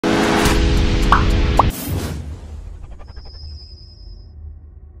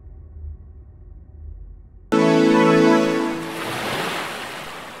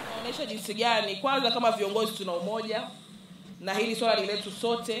jinsi gani kwanza kama viongozi tuna umoja na hili swala letu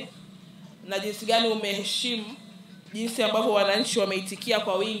sote, na jinsi gani umeheshimu jinsi ambavyo wananchi wameitikia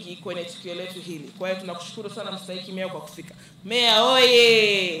kwa wingi kwenye tukio letu hili. Kwa hiyo tunakushukuru sana mstahiki meya kwa kufika. Meya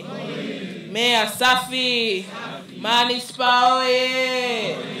oye! Meya safi! Manispa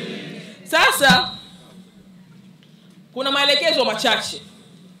oye! Sasa kuna maelekezo machache.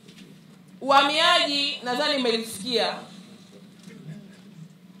 Uhamiaji nadhani mmelisikia.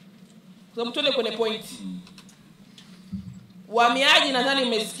 Kwa mtone kwenye point. Uhamiaji nadhani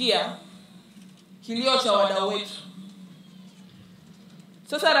mmesikia kilio cha wadau wetu.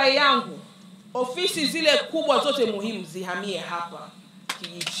 Sasa rai yangu, ofisi zile kubwa zote muhimu zihamie hapa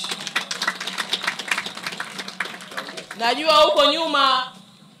Kijichi. Najua huko nyuma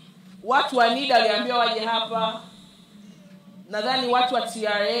watu wa NIDA waliambiwa waje hapa. Nadhani watu wa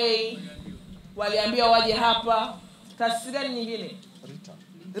TRA waliambiwa waje hapa. Taasisi gani nyingine?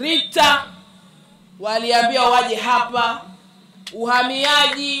 Rita waliambiwa waje hapa.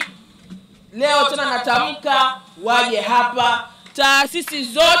 Uhamiaji leo tena natamka waje hapa. Taasisi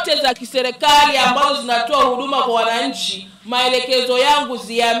zote za kiserikali ambazo zinatoa huduma kwa wananchi, maelekezo yangu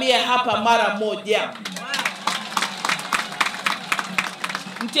zihamie hapa mara moja.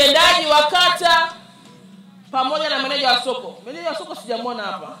 Mtendaji wa kata pamoja na meneja wa soko. Meneja wa soko sijamuona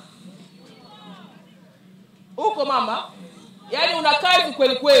hapa. Huko mama, yani una kazi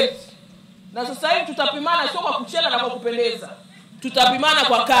kweli kweli. Na sasa hivi tutapimana sio kwa kuchela na kwa kupendeza. Tutapimana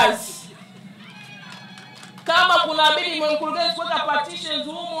kwa kazi. Kama kuna bidii mkurugenzi kuweka partitions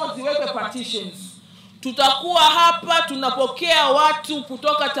humo, ziwekwe partitions. Tutakuwa hapa tunapokea watu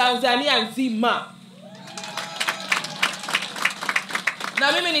kutoka Tanzania nzima.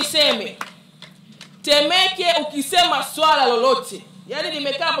 Na mimi niseme, Temeke ukisema swala lolote, yani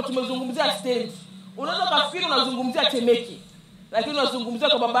nimekaa hapo tumezungumzia stand. Unaweza kufikiri unazungumzia Temeke, lakini unazungumzia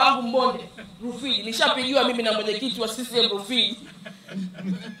kwa baba yangu Mbonde Rufiji. Nishapigiwa mimi na mwenyekiti wa CCM Rufiji.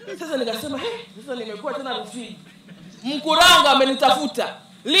 Sasa nikasema, sasa nimekuwa tena Rufiji. Mkuranga amenitafuta,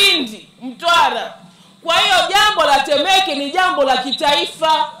 Lindi, Mtwara. Kwa hiyo jambo la Temeke ni jambo la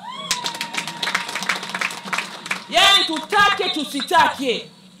kitaifa. Yani tutake tusitake,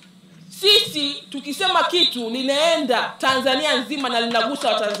 sisi tukisema kitu linaenda Tanzania nzima na linagusa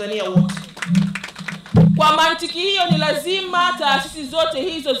wa Tanzania wote. Kwa mantiki hiyo ni lazima taasisi zote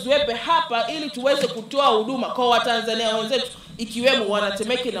hizo ziwepe hapa ili tuweze kutoa huduma kwa Watanzania wenzetu ikiwemo wana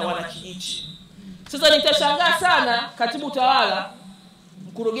Temeke na wana Kijichi. Sasa nitashangaa sana katibu utawala,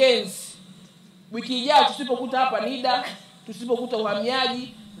 mkurugenzi, wiki ijayo tusipokuta hapa NIDA, tusipokuta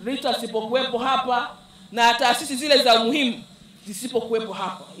uhamiaji, Rita sipokuwepo hapa na taasisi zile za muhimu zisipokuwepo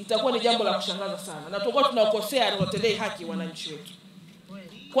hapa. Itakuwa ni jambo la kushangaza sana na tutakuwa tunakosea na tutendei haki wananchi wetu.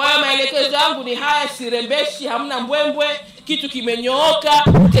 Kwa hiyo maelekezo yangu ni haya, sirembeshi, hamna mbwembwe, kitu kimenyooka,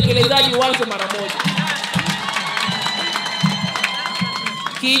 utekelezaji uanze mara moja.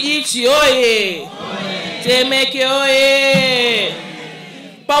 Kijichi oye! Temeke oye!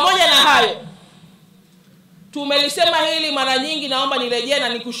 Pamoja na hayo, tumelisema hili mara nyingi, naomba nirejee na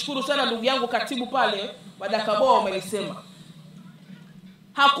nikushukuru sana ndugu yangu katibu pale Badakaboa umelisema.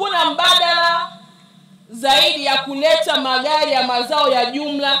 Hakuna mbadala zaidi ya kuleta magari ya mazao ya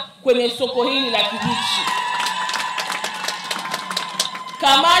jumla kwenye soko hili la Kijichi.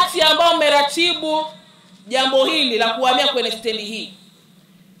 Kamati ambayo meratibu jambo hili la kuhamia kwenye stendi hii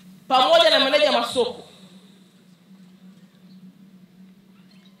pamoja na meneja masoko,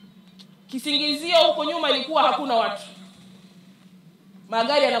 kisingizio huko nyuma ilikuwa hakuna watu.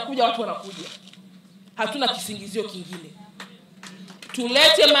 Magari yanakuja, watu wanakuja. Hatuna kisingizio kingine.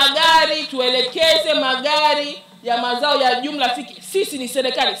 Tulete magari, tuelekeze magari ya mazao ya jumla fiki. Sisi ni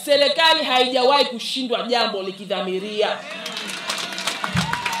serikali. Serikali haijawahi kushindwa jambo likidhamiria.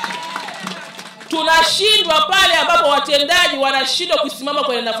 Tunashindwa pale ambapo watendaji wanashindwa kusimama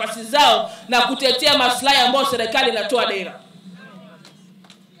kwenye nafasi zao na kutetea maslahi ambayo serikali inatoa dira.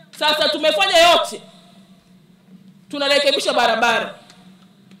 Sasa tumefanya yote. Tunarekebisha barabara.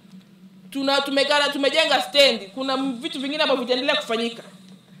 Tumejenga stendi. Kuna vitu vingine ambavyo vitaendelea kufanyika.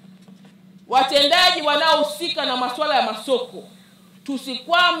 Watendaji wanaohusika na masuala ya masoko,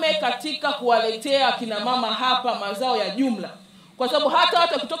 tusikwame katika kuwaletea kina mama hapa mazao ya jumla, kwa sababu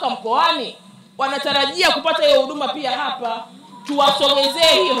hata kutoka mkoani wanatarajia kupata hiyo huduma pia hapa.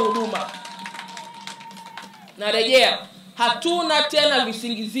 Tuwasogezee hiyo huduma. Narejea, hatuna tena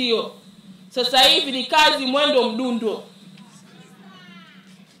visingizio. Sasa hivi ni kazi mwendo mdundo.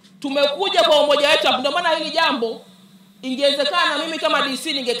 Tumekuja kwa umoja wetu. Ndio maana hili jambo ingewezekana mimi kama DC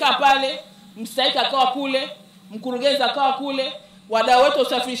ningekaa pale, mstahiki akawa kule, mkurugenzi akawa kule, wadau wetu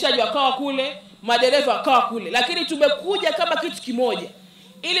usafirishaji wakawa kule, madereva akawa kule. Lakini tumekuja kama kitu kimoja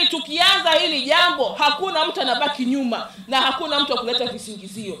ili tukianza hili jambo hakuna mtu anabaki nyuma na hakuna mtu akuleta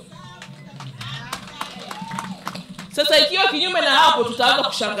visingizio. Sasa ikiwa kinyume na hapo tutaanza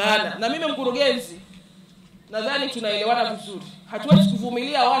kushangaana. Na mimi mkurugenzi, nadhani tunaelewana vizuri. Hatuwezi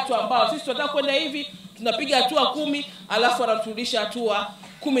kuvumilia watu ambao sisi tunataka kwenda hivi, tunapiga hatua 10 alafu wanaturudisha hatua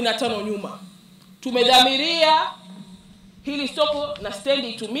 15 nyuma. Tumedhamiria hili soko na stendi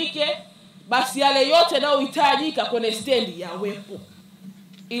itumike, basi yale yote yanayohitajika kwenye stendi yawepo,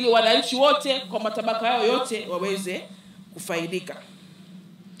 ili wananchi wote kwa matabaka yao yote waweze kufaidika.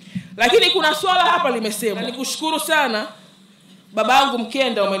 Lakini kuna swala hapa limesemwa, nikushukuru sana babangu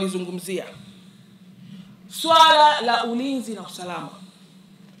Mkenda umelizungumzia. Swala la ulinzi na usalama.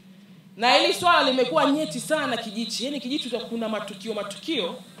 Na hili swala limekuwa nyeti sana Kijichi. Yaani Kijichi kuna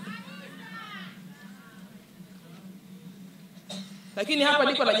matukio. Lakini hapa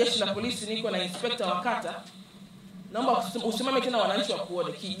niko na jeshi la polisi, niko na inspector wa kata. Naomba usimame tena wananchi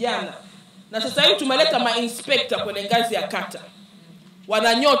wakuone kijana. Na sasa hivi tumeleta ma-inspector kwenye ngazi ya kata.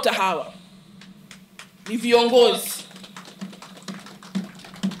 Wananyota hawa. Ni viongozi.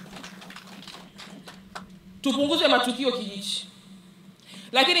 Tupunguze matukio Kijichi.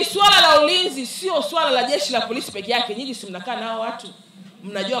 Lakini swala la ulinzi sio swala la jeshi la polisi peke yake. Nyinyi si mnakaa nao watu,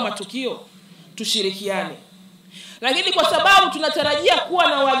 mnajua matukio, tushirikiane. Lakini kwa sababu tunatarajia kuwa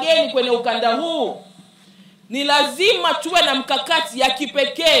na wageni kwenye ukanda huu, ni lazima tuwe na mkakati ya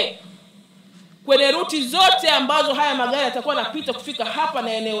kipekee kwenye ruti zote ambazo haya magari yatakuwa yanapita kufika hapa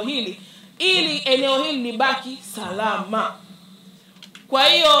na eneo hili, ili eneo hili libaki salama. Kwa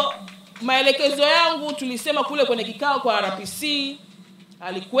hiyo maelekezo yangu tulisema kule kwenye kikao kwa RPC,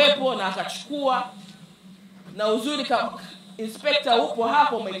 alikuwepo na akachukua, na uzuri kama inspector upo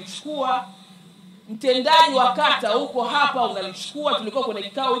hapo umelichukua, mtendaji wa kata upo hapa unalichukua. Tulikuwa kwenye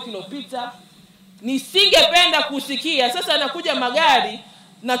kikao wiki iliyopita. Nisingependa kusikia sasa anakuja magari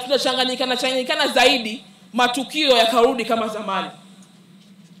na tunachanganyikana zaidi, matukio yakarudi kama zamani.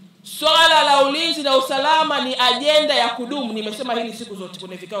 Swala la ulinzi na usalama ni ajenda ya kudumu. Nimesema hili siku zote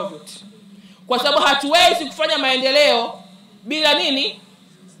kwenye vikao vyote. Kwa sababu hatuwezi kufanya maendeleo bila nini?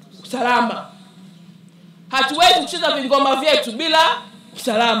 Usalama. Hatuwezi kucheza vingoma vyetu bila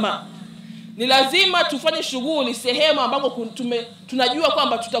usalama. Ni lazima tufanye shughuli sehemu ambako tunajua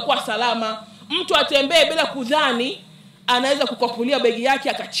kwamba tutakuwa salama. Mtu atembee bila kudhani anaweza kukapulia begi yake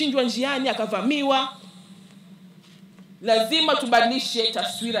akachinjwa njiani akavamiwa. Lazima tubadilishe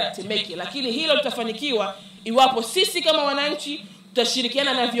taswira ya Temeke, lakini hilo litafanikiwa iwapo sisi kama wananchi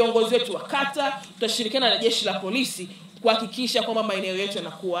tutashirikiana na viongozi wetu wa kata, tutashirikiana na jeshi la polisi kuhakikisha kwamba maeneo yetu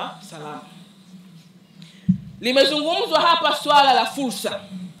yanakuwa salama. Limezungumzwa hapa swala la fursa.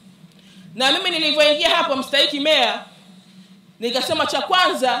 Na mimi nilivyoingia hapa mstahiki meya nikasema cha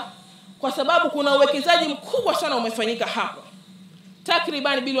kwanza, kwa sababu kuna uwekezaji mkubwa sana umefanyika hapa.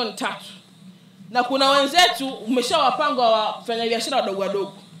 Takriban bilioni 3. Na kuna wenzetu umeshawapanga wafanya biashara wadogo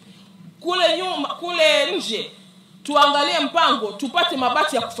wadogo. Kule nje tuangalie mpango tupate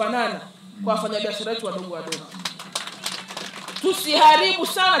mabati ya kufanana kwa wafanya biashara wetu wadogo wadogo. Tusiharibu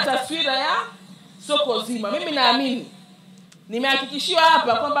sana taswira ya soko zima. Mimi naamini nimehakikishiwa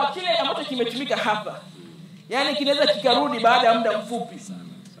hapa kwamba kile ambacho kimetumika hapa, yani kinaweza kikarudi baada ya muda mfupi.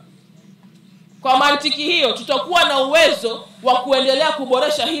 Kwa mantiki hiyo tutakuwa na uwezo wa kuendelea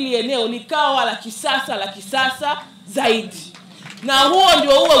kuboresha hili eneo likawa la kisasa zaidi. Na huo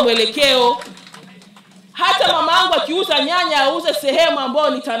ndio huo mwelekeo. Hata mamangu akiuza nyanya auze sehemu ambayo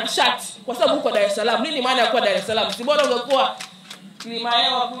ni tanashati, kwa sababu huko Dar es Salaam. Nini maana ya kuwa Dar es Salaam? Si bora ungekuwa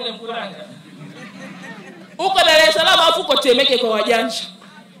Kilimahewa kule Mkuranga. Huko Dar es Salaam afu uko Temeke kwa wajanja.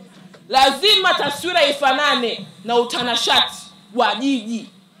 Lazima taswira ifanane na utanashati wa jiji.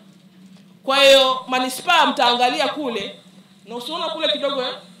 Kwa hiyo manispaa mtaangalia kule, na usiona kule kidogo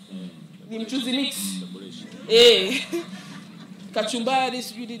ni mchuzi mix. Kachumbari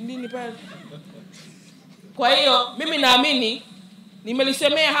sijui nini pale. Kwa hiyo mimi naamini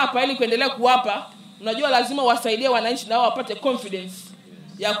nimelisemea hapa ili kuendelea kuwapa, unajua lazima wasaidie wananchi na wao wapate confidence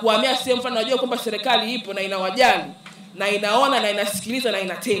ya kuhamia sehemu fulani. Unajua kwamba serikali ipo na inawajali na inaona na inasikiliza na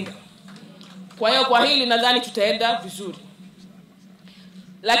inatenda. Kwa hiyo kwa hili nadhani tutaenda vizuri.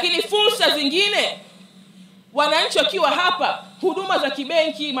 Lakini fursa zingine, wananchi wakiwa hapa, huduma za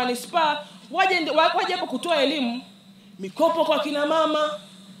kibenki, manispaa, waje hapo kutoa elimu, mikopo kwa kina mama,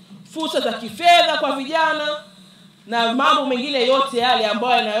 fursa za kifedha kwa vijana na mambo mengine yote yale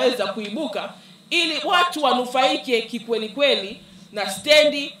ambayo yanaweza kuibuka, ili watu wanufaike kikweli kweli na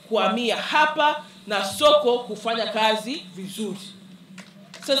stendi kuhamia hapa na soko kufanya kazi vizuri.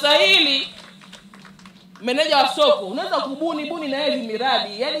 Sasa hili meneja wa soko unaweza kubuni na hivi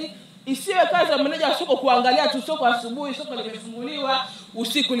miradi, yani isiwe kazi ya meneja wa soko kuangalia tu soko asubuhi soko limefunguliwa,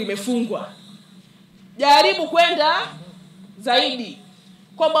 usiku limefungwa. Jaribu kwenda zaidi,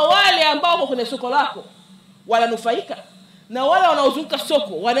 kwamba wale ambao wako kwenye soko lako wananufaika na wale wanaozunguka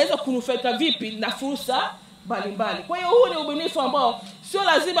soko wanaweza kunufaika vipi na fursa mbalimbali. Kwa hiyo huu ni ubunifu ambao sio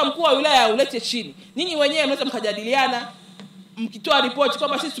lazima mkuu wa wilaya ulete chini. Ninyi wenyewe mnaweza mkajadiliana, mkitoa ripoti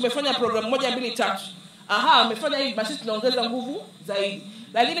kwamba sisi tumefanya programu 1 2 3. Aha, umefanya hivi, basi tunaongeza nguvu zaidi.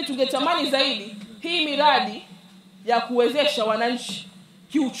 Lakini tungetamani zaidi hii miradi ya kuwezesha wananchi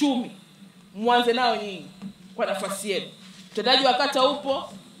kiuchumi mwanze nao nyinyi kwa nafasi yenu. Mtendaji wa kata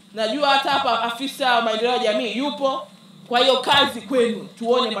upo, najua hata hapa afisa wa maendeleo ya jamii yupo. Kwa hiyo kazi kwenu,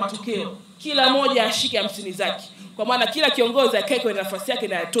 tuone matokeo. Kila mmoja ashike 50 zake. Kwa maana kila kiongozi akae kwenye nafasi yake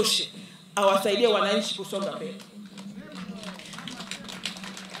na yatoshe, awasaidie wananchi kusonga mbele.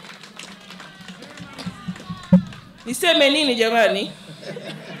 Niseme nini jamani?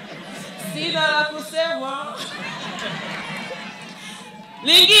 Sina la kusema.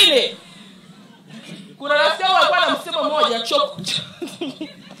 Lingine, kuna rafiki yangu alikuwa na msemo mmoja, choko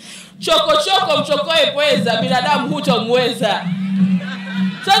choko mchokoe pweza, binadamu hutomweza.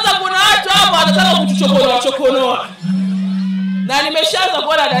 Sasa kuna watu hapa wanataka kutuchokonoa. Na nimeshaanza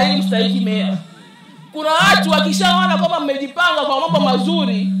kuona dalili mstahiki mea. Kuna watu wakishaona kwamba mmejipanga kwa mambo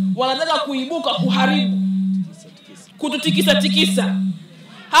mazuri, wanataka kuibuka kuharibu. Kututikisa.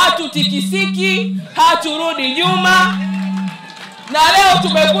 Hatutikisiki, haturudi nyuma. Na leo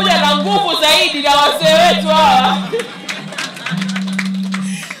tumekuja na nguvu zaidi ya wazee wetu hawa.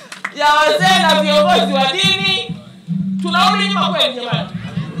 Ya wazee na viongozi wa dini. Tunarudi nyuma kweli jamani?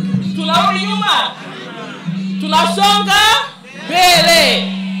 Tunarudi nyuma? Tunasonga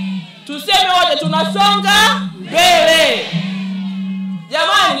mbele. Tuseme wote tunasonga mbele.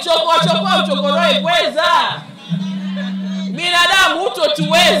 Jamani, mchokoroe pweza. Binadamu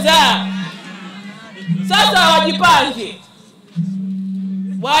hutotuweza. Sasa wajipange.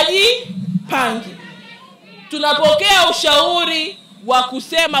 Tunapokea ushauri wa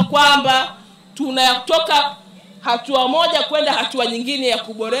kusema kwamba tunatoka hatua moja kwenda hatua nyingine ya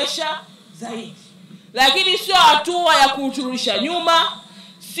kuboresha zaidi. Lakini sio hatua ya kuturudisha nyuma,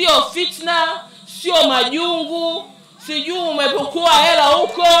 sio fitna, sio majungu, sijui umepokuwa hela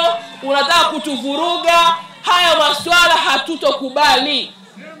huko, unataka kutuvuruga. Haya masuala hatutokubali.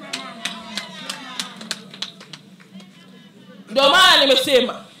 Ndio maana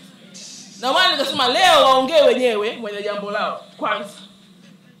nimesema. Na maana nikasema leo waongee wenyewe mwenye jambo lao kwanza.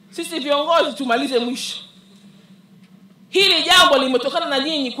 Sisi viongozi tumalize mwisho. Hili jambo limetokana na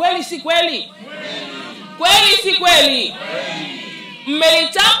nyinyi, kweli si kweli? Kweli si kweli?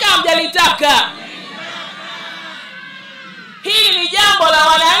 Mmelitaka mjalitaka? Hili ni jambo la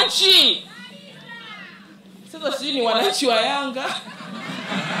wananchi. Sasa sisi ni wananchi wa Yanga.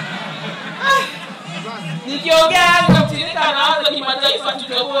 Nikiongea Yanga mtirika na hata kimataifa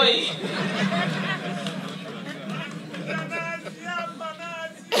tutoboi.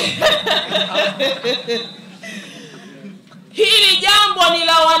 Hili jambo ni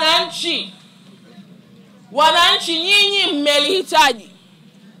la wananchi. Wananchi nyinyi mmelihitaji.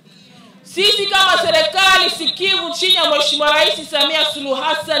 Sisi kama serikali sikivu chini ya Mheshimiwa Rais Samia Suluhu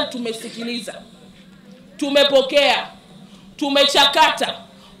Hassan tumesikiliza. Tumepokea. Tumechakata.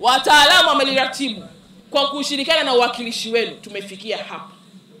 Wataalamu wameliratibu. Kwa kushirikiana na uwakilishi wenu tumefikia hapa.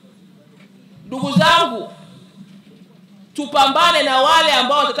 Ndugu zangu, tupambane na wale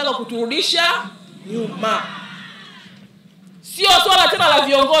ambao watataka kuturudisha nyuma. Sio swala tena la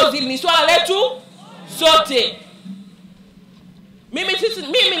viongozi, ni swala letu sote.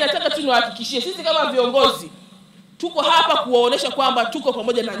 Mimi nataka tu niwahakikishie sisi kama viongozi tuko hapa kuwaonesha kwamba tuko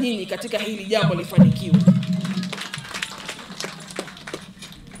pamoja na nyinyi katika hili jambo lifanikiwe.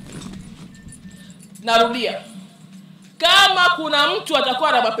 Narudia. Kama kuna mtu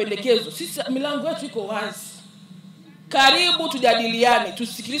atakuwa na mapendekezo, sisi milango yetu iko wazi. Karibu tujadiliane,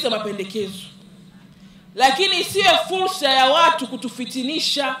 tusikilize mapendekezo. Lakini isiwe fursa ya watu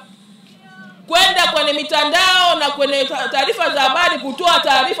kutufitinisha, kwenda kwenye mitandao na kwenye taarifa za habari kutoa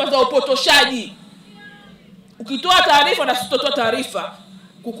taarifa za upotoshaji. Ukitoa taarifa na sitotoa taarifa,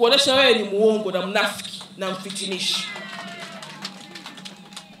 kukuonesha wewe ni muongo na mnafiki na mfitinishi.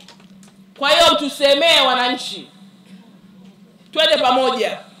 Kwa hiyo tusemee wananchi. Twende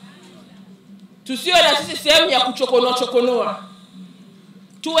pamoja. Tusiwe na sisi sehemu ya kuchokonoa.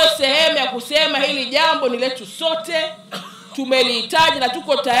 Tuwe sehemu ya kusema hili jambo ni letu sote. Tumelihitaji na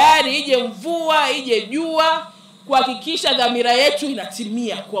tuko tayari, ije mvua, ije jua, kuhakikisha dhamira yetu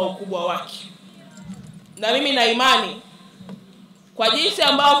inatimia kwa ukubwa wake. Na mimi na imani kwa jinsi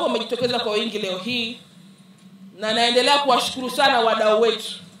ambavyo wamejitokeza kwa wingi leo hii, na naendelea kuwashukuru sana wadau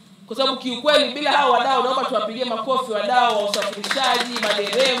wetu kwa sababu kiukweli bila hao wadau, naomba tuwapigie makofi wadau wa usafirishaji,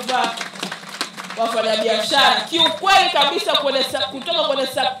 madereva, wafanyabiashara. Kiukweli kabisa kutoka kwenye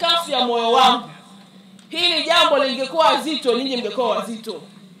sakafu ya moyo wangu, hili jambo lingekuwa zito, ninyi mngekuwa wazito.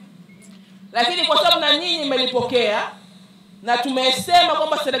 Lakini kwa sababu na nyinyi mmelipokea na tumesema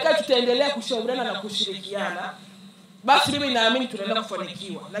kwamba serikali tutaendelea kushauriana na kushirikiana, basi mimi naamini tunaenda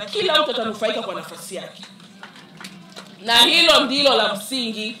kufanikiwa na kila mtu atanufaika kwa nafasi yake. Na hilo ndilo la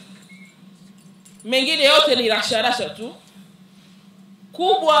msingi. Mengine yote ni rasharasha tu.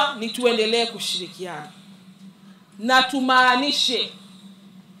 Kubwa ni tuendelee kushirikiana. Na tumaanishe.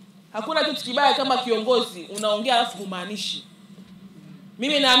 Hakuna kitu kibaya kama kiongozi unaongea alafu humaanishi.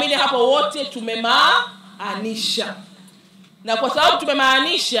 Mimi naamini hapa wote tumemaanisha. Na kwa sababu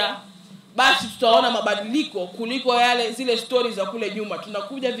tumemaanisha, basi tutaona mabadiliko kuliko zile stories za kule nyuma.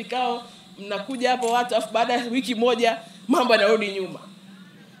 Tunakuja vikao, mnakuja hapo watu afu baada ya wiki moja mambo yanarudi nyuma.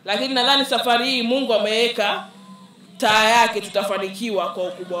 Lakini nadhani safari hii Mungu ameweka taa yake, tutafanikiwa kwa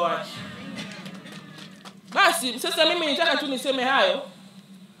ukubwa wake. Basi sasa mimi nitaka tu niseme hayo,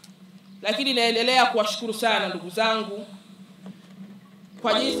 lakini naendelea kuwashukuru sana ndugu zangu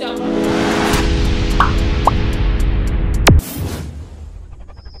kwa jinsi ambavyo